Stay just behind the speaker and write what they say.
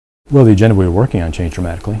Well, the agenda we were working on changed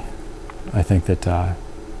dramatically. I think that, I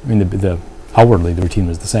mean, outwardly the routine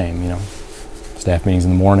was the same, you know. Staff meetings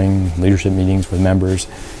in the morning, leadership meetings with members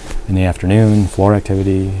in the afternoon, floor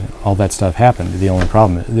activity, all that stuff happened. The only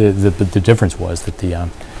problem, the difference was that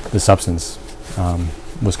the substance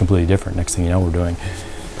was completely different. Next thing you know, we're doing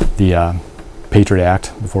the Patriot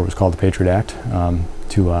Act, before it was called the Patriot Act,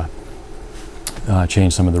 to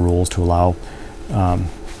change some of the rules to allow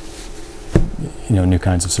you know, new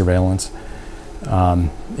kinds of surveillance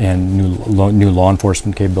and new law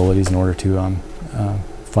enforcement capabilities in order to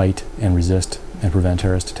fight and resist and prevent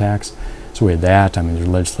terrorist attacks. So we had that. I mean, there's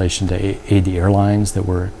legislation to aid the airlines that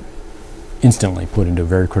were instantly put into a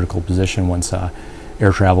very critical position once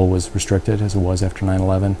air travel was restricted, as it was after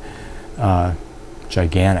 9/11.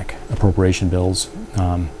 Gigantic appropriation bills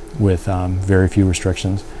with very few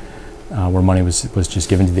restrictions, where money was just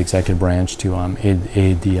given to the executive branch to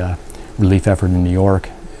aid the relief effort in New York,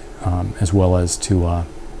 as well as to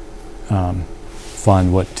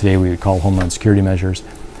fund what today we would call homeland security measures,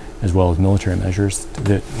 as well as military measures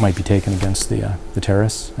that might be taken against the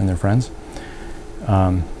terrorists and their friends.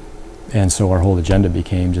 And so our whole agenda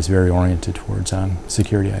became just very oriented towards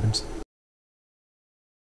security items.